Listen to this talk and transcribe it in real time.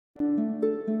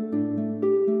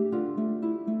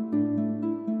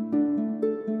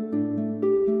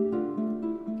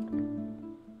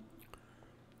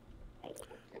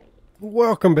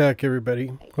Welcome back,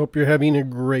 everybody. Hope you're having a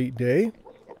great day.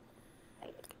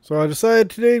 So I decided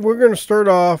today we're going to start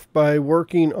off by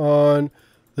working on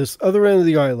this other end of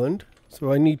the island.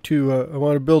 So I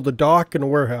want to build a dock and a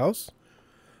warehouse.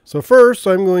 So first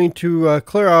I'm going to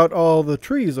clear out all the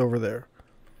trees over there.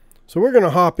 So we're going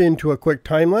to hop into a quick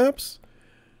time lapse.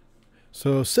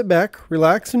 So sit back,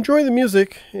 relax, enjoy the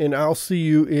music, and I'll see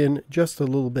you in just a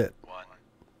little bit.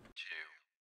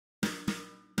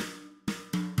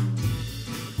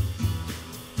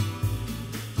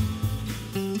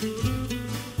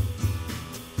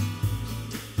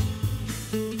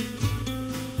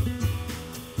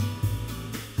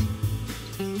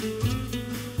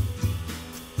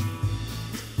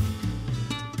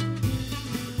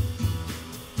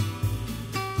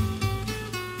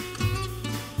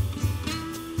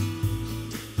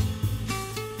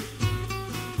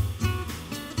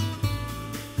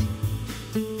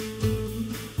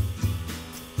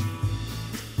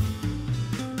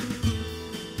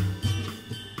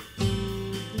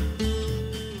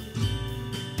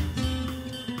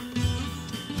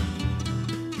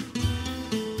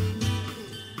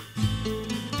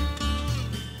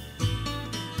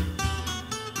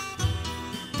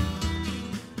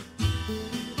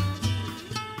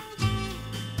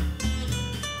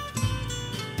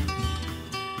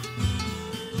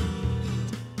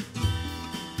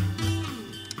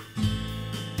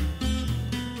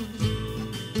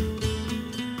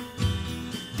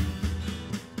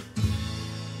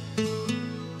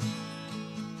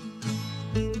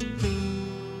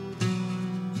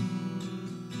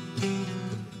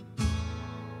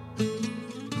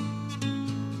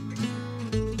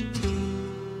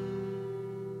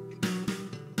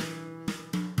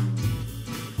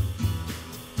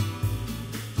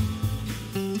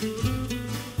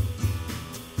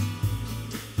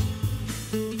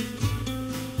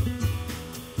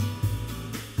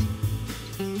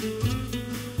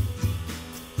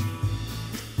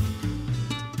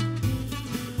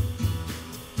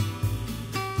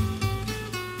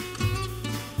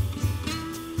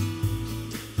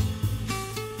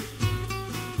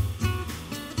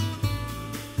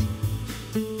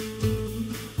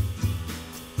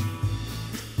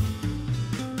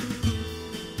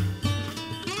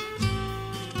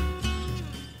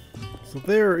 So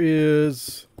there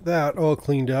is that all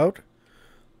cleaned out.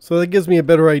 So that gives me a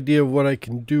better idea of what I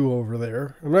can do over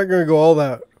there. I'm not going to go all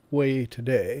that way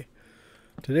today.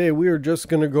 Today we are just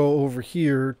going to go over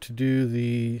here to do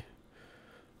the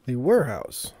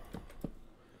warehouse.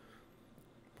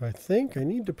 I think I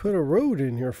need to put a road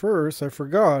in here first. I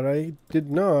forgot. I did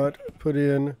not put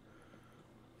in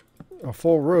a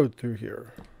full road through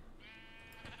here.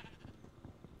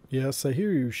 Yes, I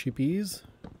hear you, sheepies.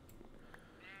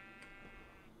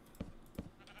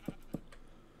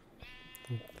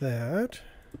 That.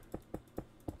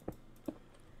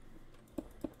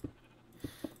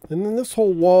 And then this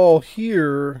whole wall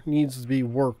here needs to be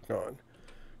worked on.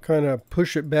 Kind of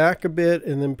push it back a bit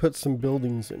and then put some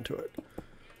buildings into it.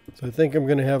 So I think I'm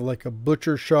going to have like a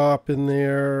butcher shop in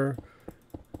there.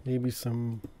 Maybe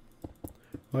some...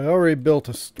 Well, I already built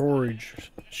a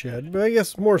storage shed, but I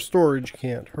guess more storage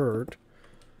can't hurt.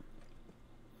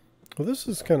 Well, this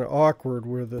is kind of awkward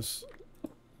where this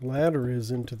ladder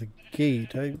is into the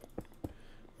gate. I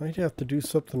might have to do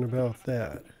something about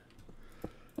that.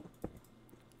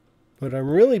 But I'm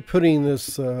really putting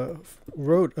this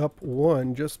road up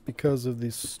one just because of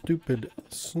this stupid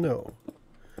snow.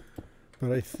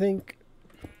 But I think,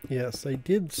 yes, I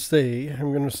did say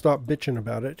I'm going to stop bitching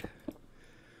about it.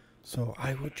 So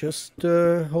I would just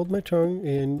hold my tongue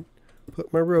and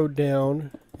put my road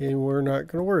down, and we're not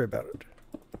going to worry about it.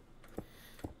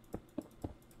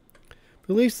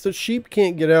 At least the sheep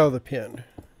can't get out of the pen,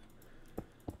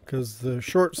 because the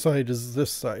short side is this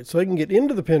side. So I can get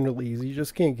into the pen really easy,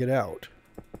 just can't get out.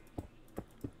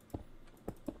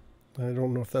 I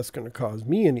don't know if that's going to cause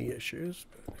me any issues,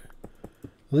 but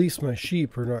at least my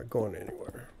sheep are not going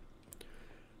anywhere.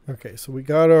 Okay, so we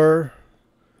got our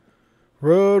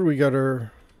road, we got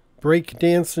our break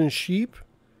dancing sheep.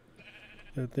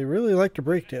 They really like to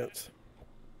break dance.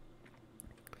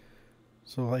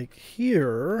 So like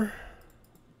here...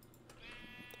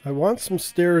 I want some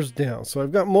stairs down. So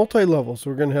I've got multi-level.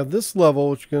 So we're going to have this level,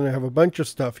 which is going to have a bunch of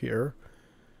stuff here.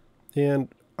 And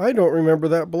I don't remember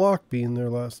that block being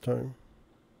there last time.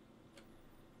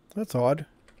 That's odd.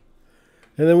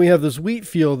 And then we have this wheat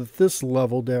field at this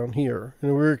level down here.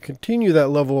 And we're going to continue that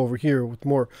level over here with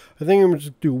more. I think I'm going to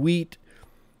just do wheat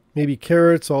maybe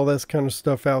carrots, all that kind of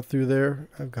stuff out through there.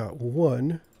 I've got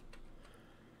one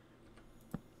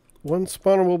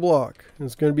spawnable block. And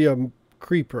it's going to be a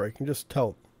creeper, I can just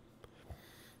tell.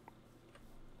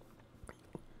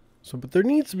 So, but there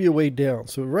needs to be a way down.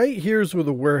 So right here's where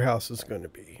the warehouse is going to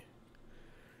be.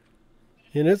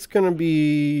 And it's going to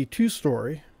be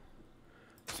 2-story.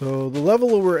 So the level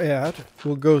that we're at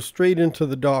will go straight into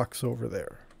the docks over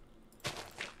there.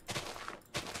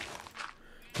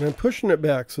 And I'm pushing it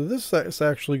back. So this is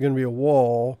actually going to be a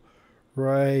wall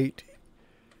right.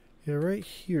 Yeah, right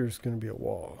here is going to be a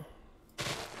wall.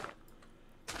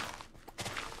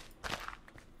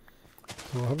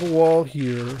 So we'll have a wall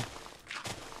here.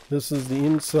 This is the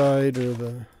inside, or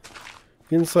the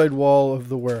inside wall of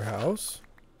the warehouse.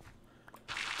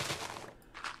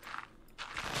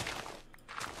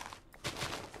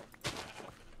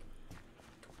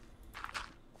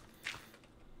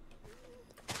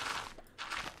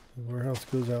 The warehouse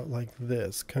goes out like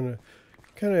this, kind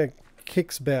of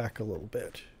kicks back a little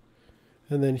bit.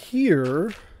 And then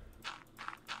here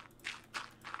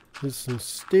is some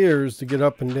stairs to get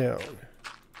up and down.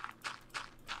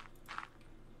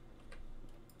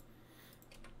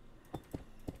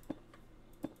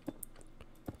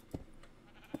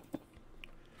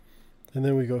 And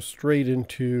then we go straight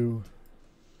into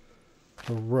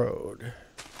the road.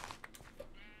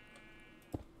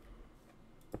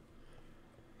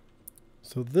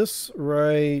 So this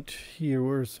right here,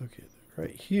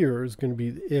 right here is going to be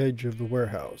the edge of the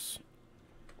warehouse.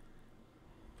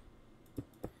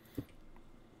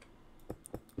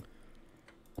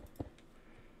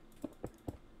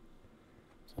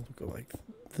 So we'll go like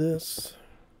this.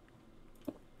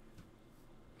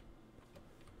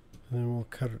 And then we'll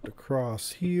cut it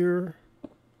across here.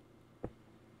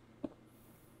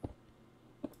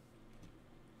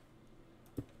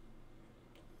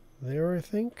 There, I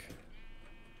think.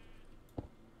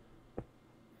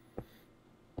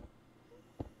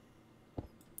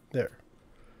 There.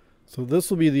 So this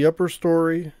will be the upper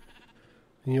story.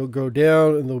 And you'll go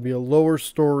down and there'll be a lower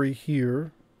story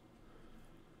here.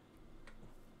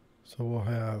 So we'll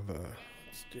have,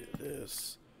 let's do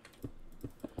this.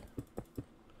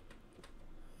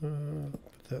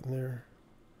 Put that in there.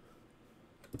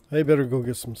 I better go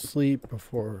get some sleep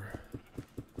before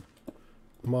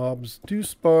mobs do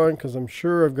spawn, because I'm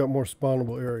sure I've got more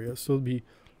spawnable areas. So it'll be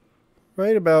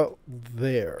right about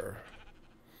there.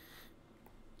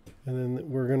 And then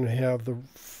we're going to have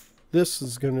this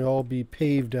is going to all be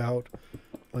paved out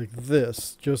like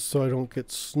this, just so I don't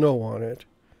get snow on it.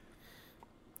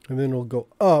 And then it'll go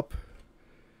up,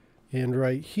 and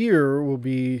right here will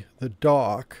be the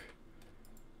dock.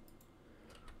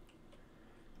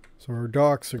 So our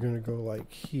docks are going to go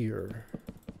like here,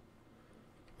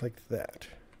 like that.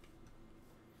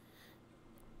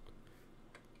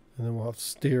 And then we'll have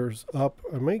stairs up.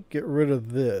 I might get rid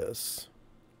of this.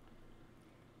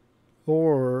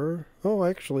 Or, oh,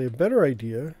 actually a better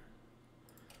idea.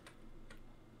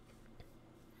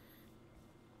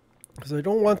 Because I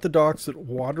don't want the docks at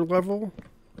water level.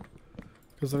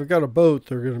 Because if I've got a boat,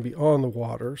 they're going to be on the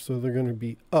water. So they're going to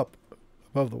be up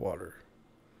above the water.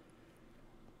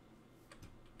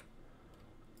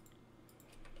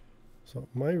 So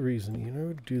my reasoning, I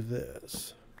would do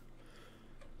this.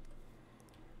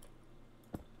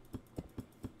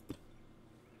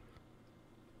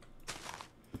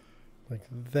 Like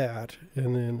that,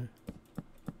 and then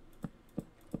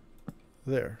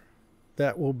there.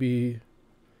 That will be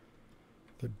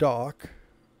the dock.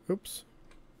 Oops.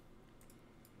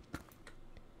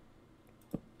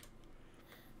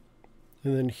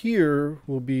 And then here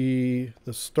will be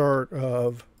the start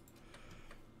of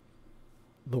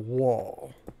the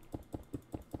wall.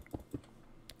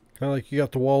 Kind of like you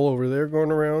got the wall over there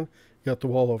going around, you got the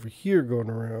wall over here going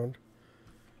around.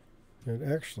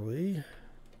 And actually,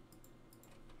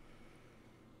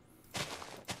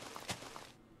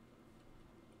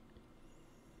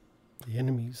 the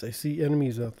enemies, I see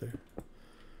enemies out there.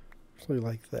 Actually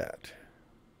like that.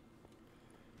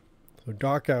 So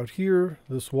dock out here,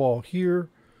 this wall here.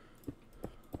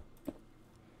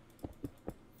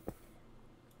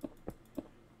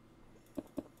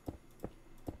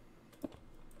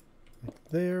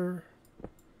 There,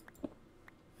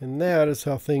 and that is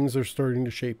how things are starting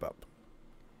to shape up.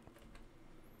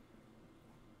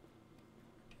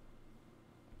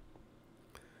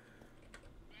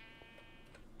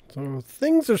 So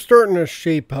things are starting to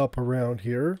shape up around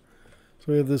here.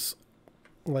 So we have this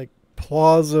like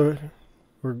plaza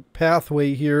or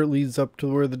pathway here. It leads up to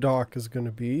where the dock is going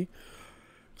to be.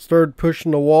 Started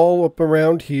pushing the wall up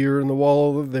around here and the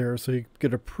wall over there, so you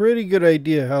get a pretty good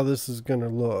idea how this is going to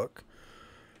look.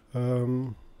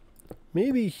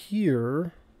 maybe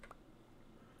here.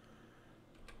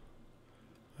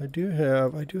 I do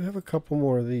have a couple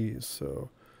more of these, so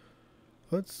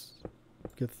let's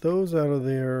get those out of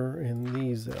there and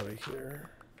these out of here.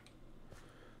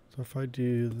 So if I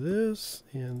do this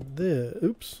and this,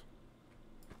 oops.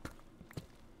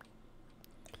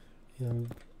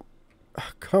 And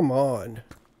come on.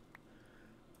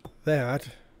 That.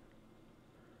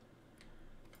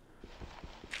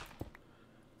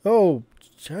 Oh,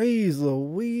 jeez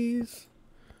Louise.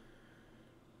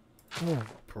 Oh,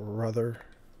 brother.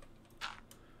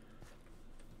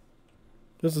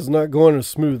 This is not going as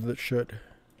smooth as it should.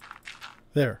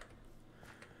 There.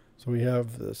 So we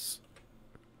have this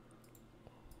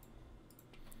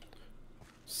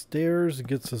stairs. It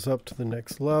gets us up to the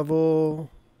next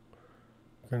level.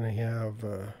 We're going to have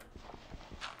a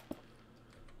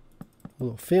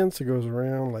little fence that goes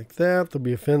around like that. There'll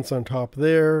be a fence on top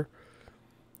there.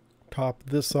 Top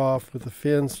this off with a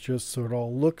fence just so it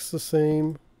all looks the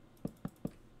same.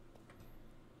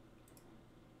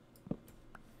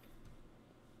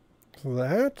 So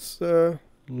that's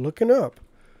looking up.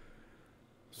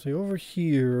 See over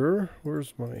here,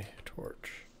 where's my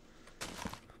torch?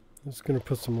 I'm just going to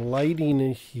put some lighting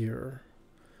in here.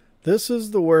 This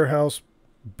is the warehouse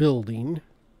building.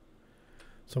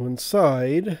 So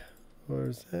inside,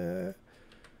 where's that?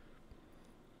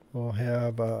 We'll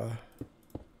have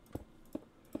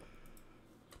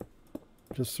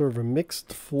just sort of a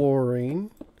mixed flooring.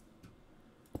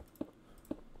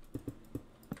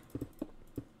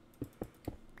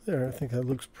 There, I think that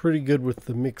looks pretty good with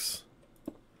the mix.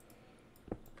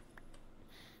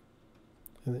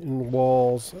 And in the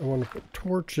walls, I want to put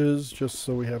torches just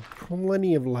so we have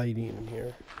plenty of lighting in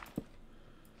here.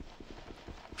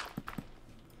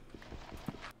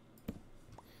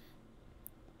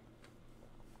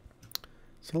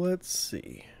 So let's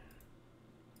see.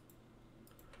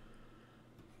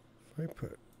 If I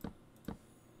put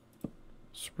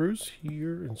spruce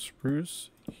here and spruce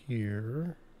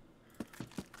here.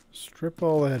 Strip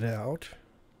all that out.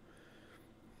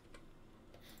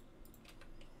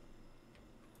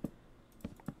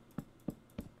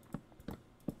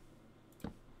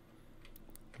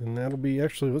 And that'll be,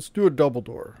 actually, let's do a double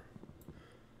door.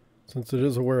 Since it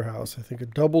is a warehouse, I think a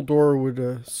double door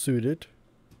would suit it.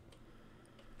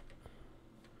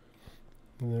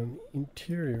 And then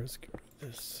interior, let's get rid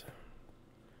of this.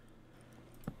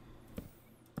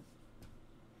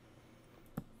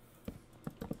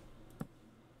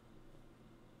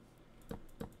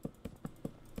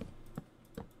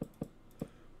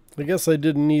 I guess I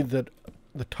didn't need the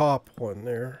top one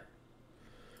there.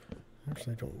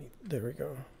 Actually, I don't need. There we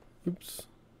go. Oops.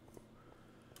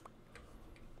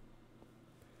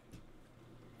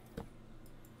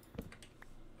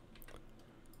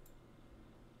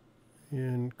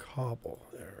 And cobble.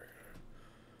 There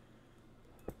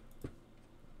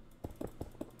we go.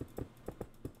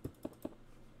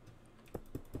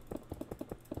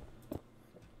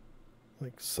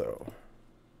 Like so.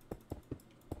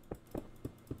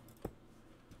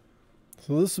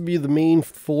 So this would be the main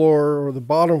floor or the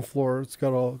bottom floor. It's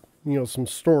got all, some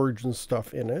storage and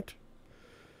stuff in it.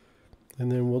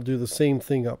 And then we'll do the same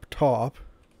thing up top.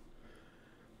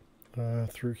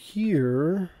 Through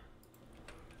here,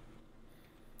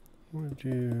 I'm going to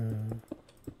do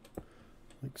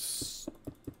like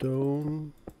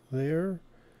stone there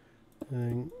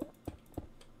and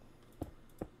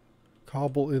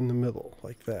cobble in the middle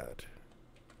like that.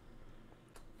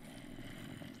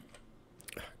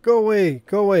 Go away,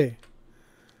 go away.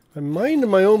 I'm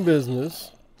minding my own business.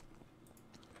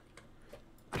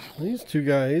 These two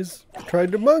guys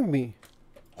tried to mug me.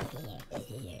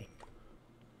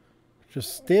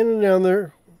 Just standing down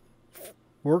there,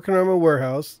 working on my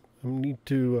warehouse. I need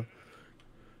to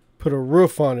put a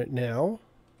roof on it now.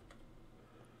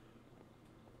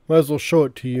 Might as well show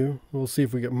it to you. We'll see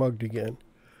if we get mugged again.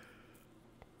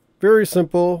 Very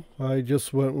simple. I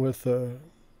just went with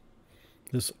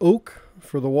this oak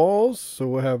for the walls, so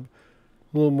we'll have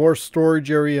a little more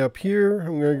storage area up here.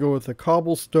 I'm going to go with a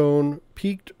cobblestone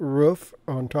peaked roof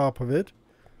on top of it,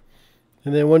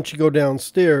 and then once you go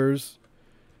downstairs,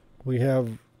 we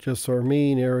have just our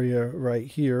main area right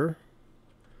here.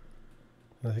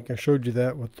 I think I showed you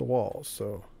that with the walls,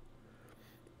 so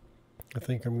I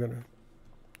think I'm going to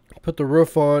put the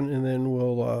roof on, and then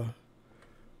we'll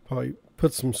probably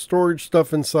put some storage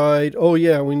stuff inside. Oh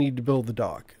yeah, we need to build the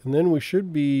dock, and then we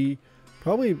should be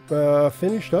probably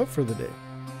finished up for the day.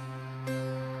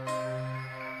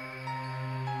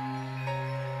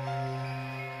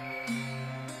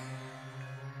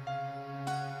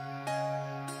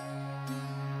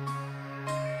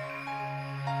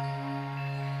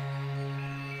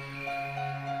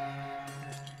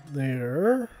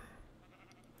 there.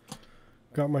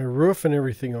 Got my roof and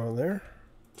everything on there.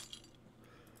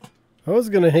 I was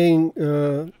going to hang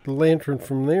the lantern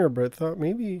from there, but I thought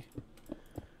maybe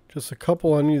just a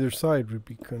couple on either side would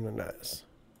be kind of nice.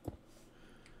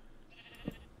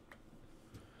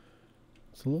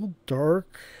 It's a little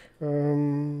dark.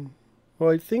 Well,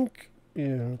 I think,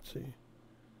 yeah, let's see.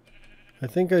 I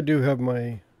think I do have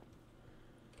my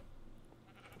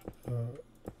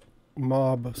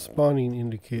mob spawning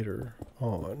indicator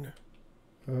on.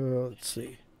 Let's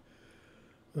see.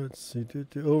 The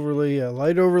overlay, yeah,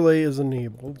 light overlay is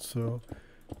enabled, so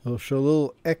it'll show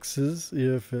little X's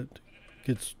if it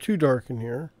gets too dark in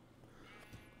here.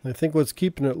 I think what's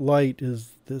keeping it light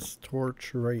is this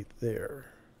torch right there.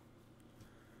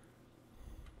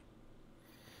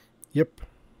 Yep.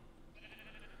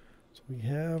 So we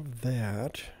have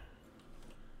that.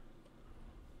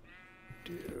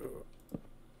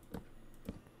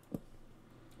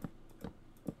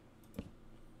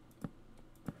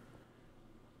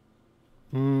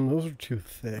 Those are too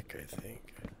thick, I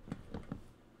think.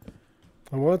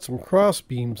 I want some cross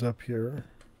beams up here.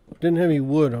 Didn't have any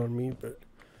wood on me, but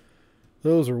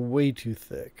those are way too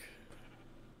thick.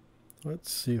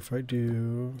 Let's see if I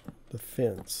do the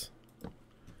fence. The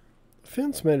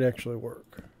fence might actually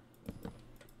work.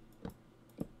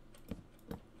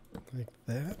 Like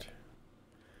that.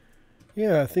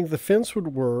 Yeah, I think the fence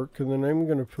would work, and then I'm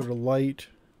going to put a light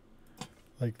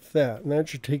like that, and that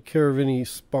should take care of any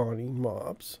spawning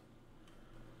mobs.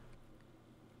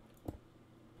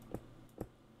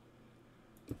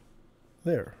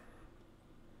 There.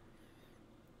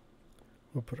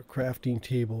 We'll put a crafting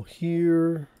table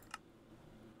here.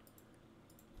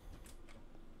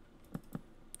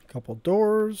 A couple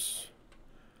doors.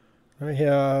 I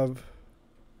have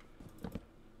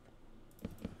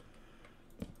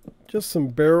just some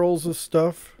barrels of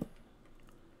stuff.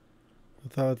 I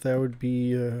thought that would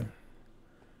be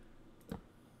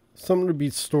something to be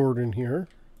stored in here.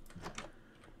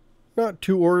 Not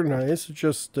too organized,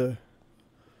 just kind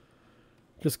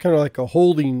of like a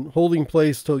holding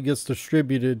place till it gets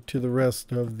distributed to the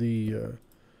rest of the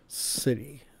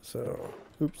city. So,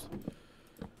 oops.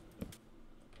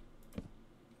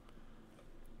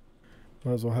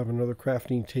 Might as well have another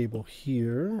crafting table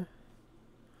here.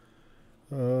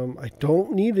 I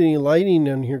don't need any lighting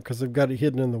in here because I've got it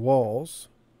hidden in the walls.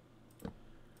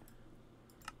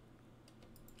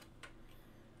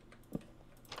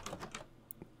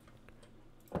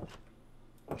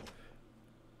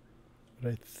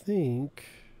 But I think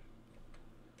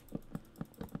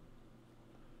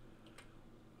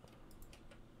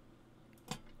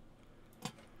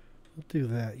we'll do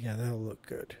that. Yeah, that'll look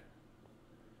good.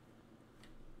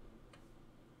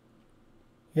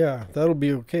 Yeah, that'll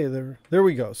be okay there. There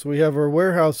we go. So we have our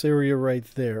warehouse area right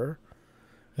there.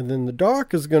 And then the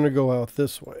dock is going to go out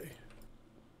this way.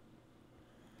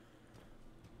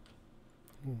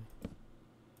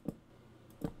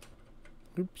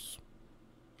 Oops.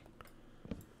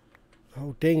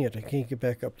 Oh, dang it. I can't get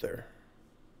back up there.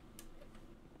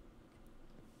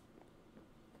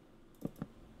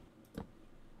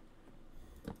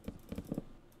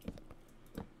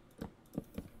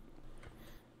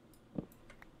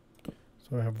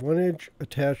 So I have one edge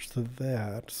attached to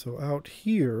that. So out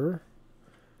here,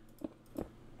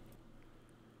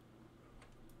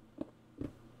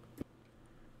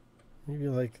 maybe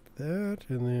like that,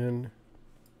 and then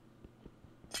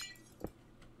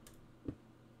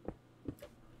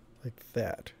like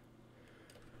that.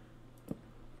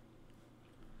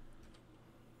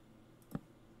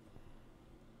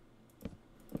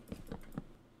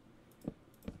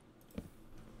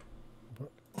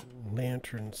 But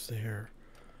lanterns there.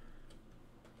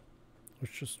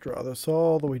 Let's just draw this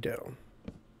all the way down.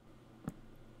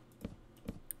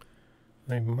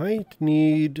 I might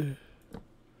need...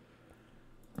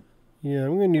 Yeah,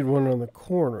 I'm going to need one on the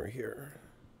corner here.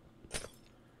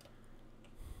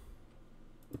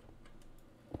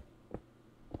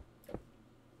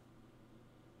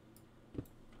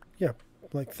 Yeah,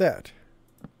 like that.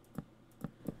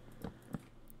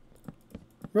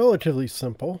 Relatively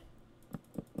simple.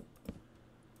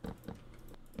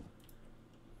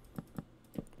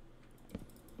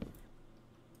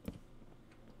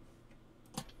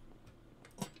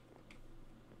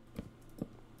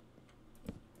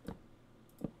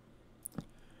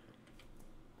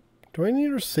 Do I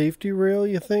need a safety rail,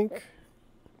 you think?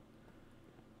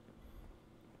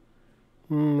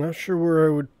 Not sure where I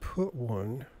would put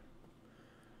one.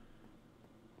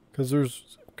 Because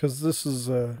this is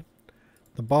the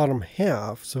bottom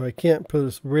half, so I can't put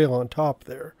a rail on top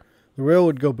there. The rail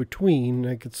would go between,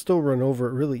 and I could still run over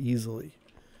it really easily.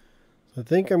 So I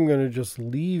think I'm going to just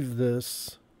leave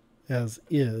this as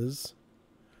is.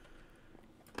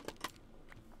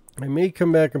 I may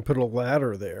come back and put a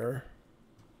ladder there.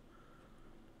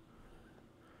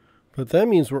 But that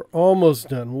means we're almost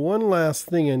done. One last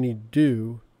thing I need to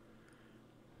do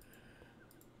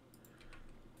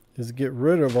is get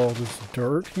rid of all this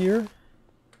dirt here.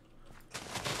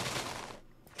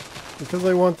 Because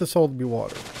I want this all to be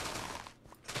water.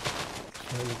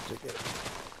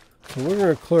 So we're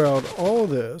going to clear out all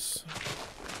this.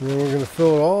 And then we're going to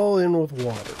fill it all in with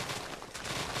water.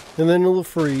 And then it'll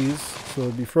freeze, so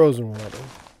it'll be frozen water.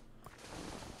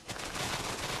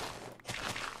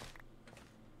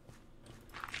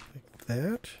 Like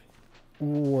that.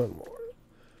 One more.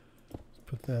 Let's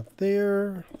put that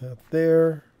there, that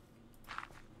there.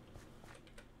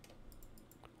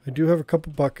 I do have a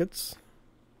couple buckets.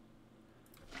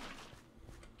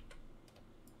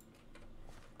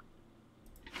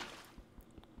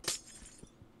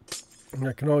 And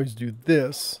I can always do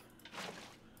this.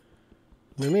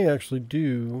 And I may actually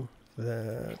do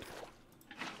that.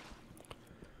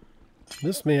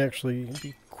 This may actually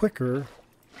be quicker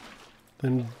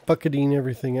than bucketing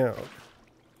everything out.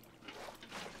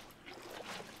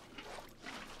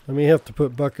 I may have to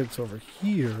put buckets over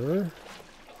here.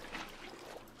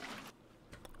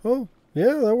 Oh,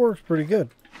 yeah, that works pretty good.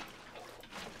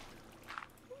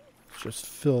 Let's just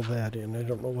fill that in. I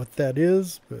don't know what that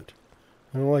is, but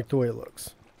I don't like the way it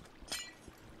looks.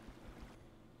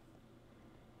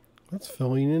 That's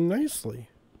filling in nicely.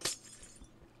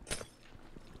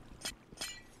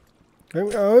 I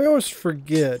always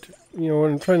forget, you know,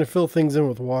 when I'm trying to fill things in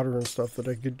with water and stuff, that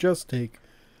I could just take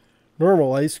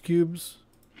normal ice cubes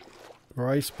or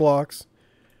ice blocks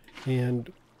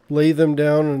and lay them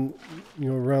down and, you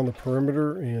know, around the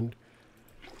perimeter, and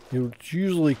it's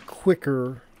usually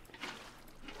quicker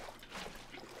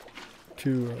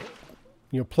to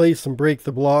you know, place and break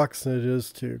the blocks than it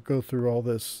is to go through all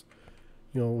this,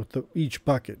 you know, with each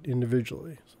bucket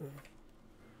individually. So.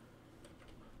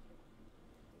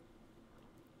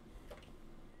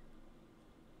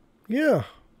 Yeah,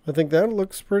 I think that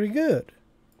looks pretty good.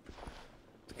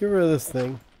 Let's get rid of this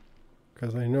thing,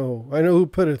 because I know who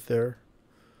put it there.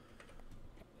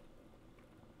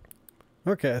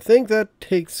 Okay, I think that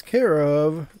takes care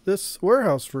of this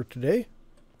warehouse for today.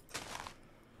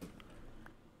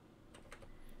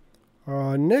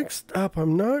 Next up,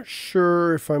 I'm not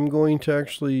sure if I'm going to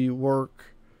actually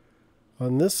work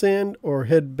on this end or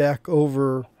head back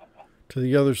over to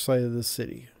the other side of the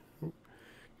city.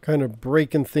 Kind of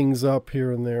breaking things up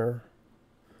here and there.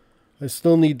 I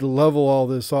still need to level all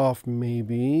this off,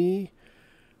 maybe.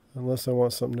 Unless I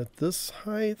want something at this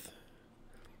height.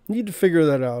 Need to figure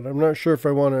that out. I'm not sure if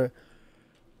I want to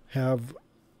have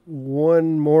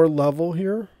one more level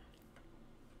here,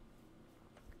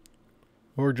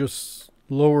 or just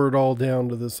lower it all down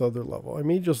to this other level. I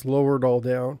may just lower it all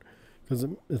down because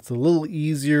it's a little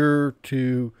easier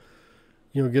to,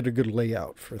 you know, get a good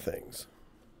layout for things.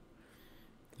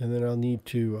 And then I'll need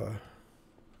to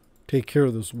take care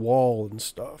of this wall and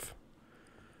stuff.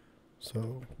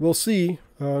 So we'll see.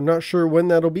 Not sure when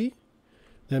that'll be.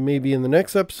 That may be in the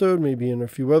next episode, maybe in a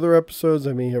few other episodes.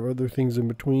 I may have other things in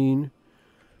between.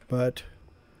 But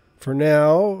for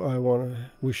now, I want to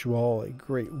wish you all a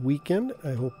great weekend.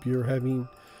 I hope you're having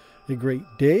a great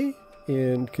day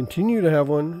and continue to have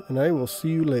one. And I will see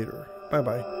you later.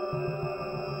 Bye-bye.